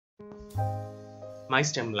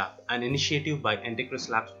MySTEM Lab, an initiative by Innovators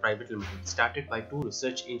Labs Private Limited, started by two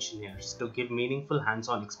research engineers to give meaningful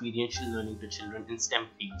hands-on experiential learning to children in STEM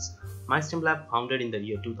fields. MySTEM Lab, founded in the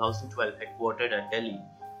year 2012, headquartered at Delhi,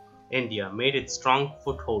 India, made its strong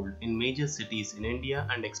foothold in major cities in India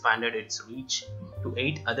and expanded its reach to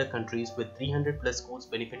 8 other countries with 300 plus schools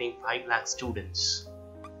benefiting 5 lakh students.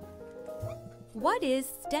 What is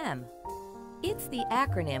STEM? It's the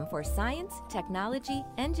acronym for Science, Technology,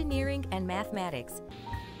 Engineering, and Mathematics.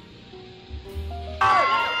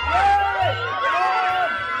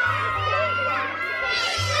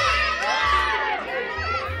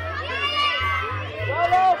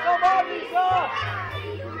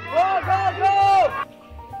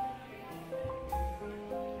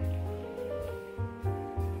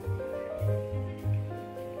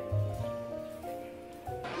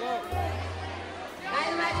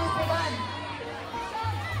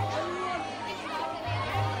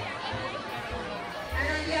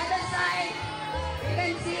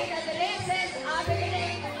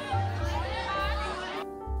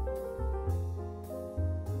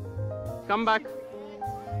 Come back.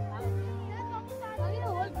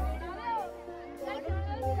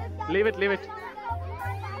 Leave it, leave it.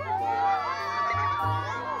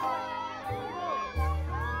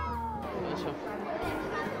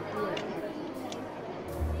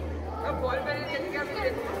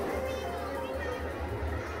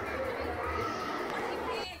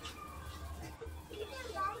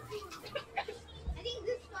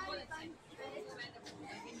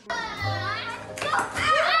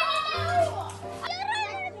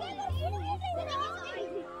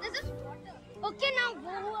 Okay, now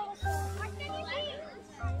go.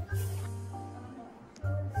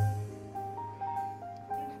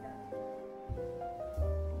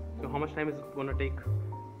 So how much time is it going to take?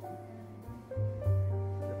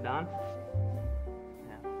 Done?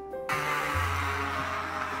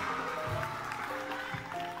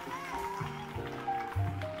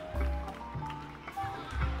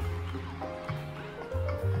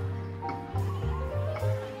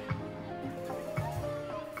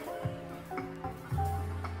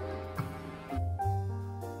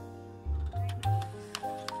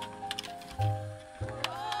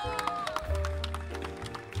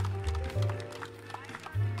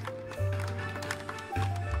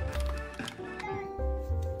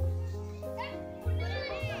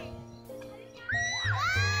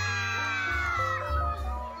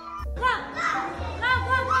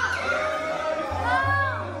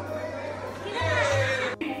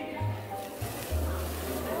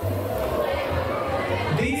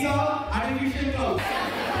 These are artificial clouds.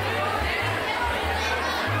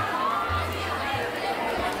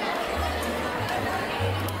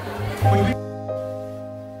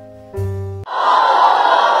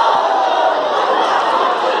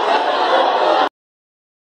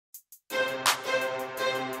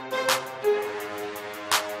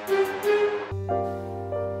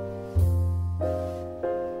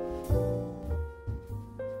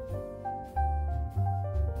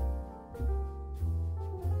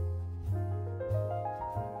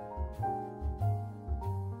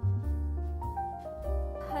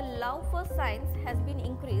 Her love for science has been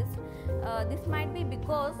increased. This might be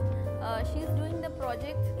because she is doing the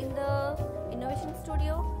projects in the innovation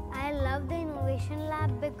studio. I love the innovation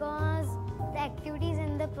lab because the activities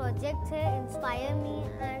and the projects here inspire me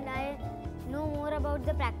and I know more about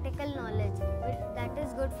the practical knowledge. That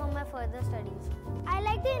is good for my further studies. I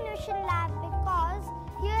like the innovation lab because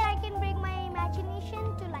here I can bring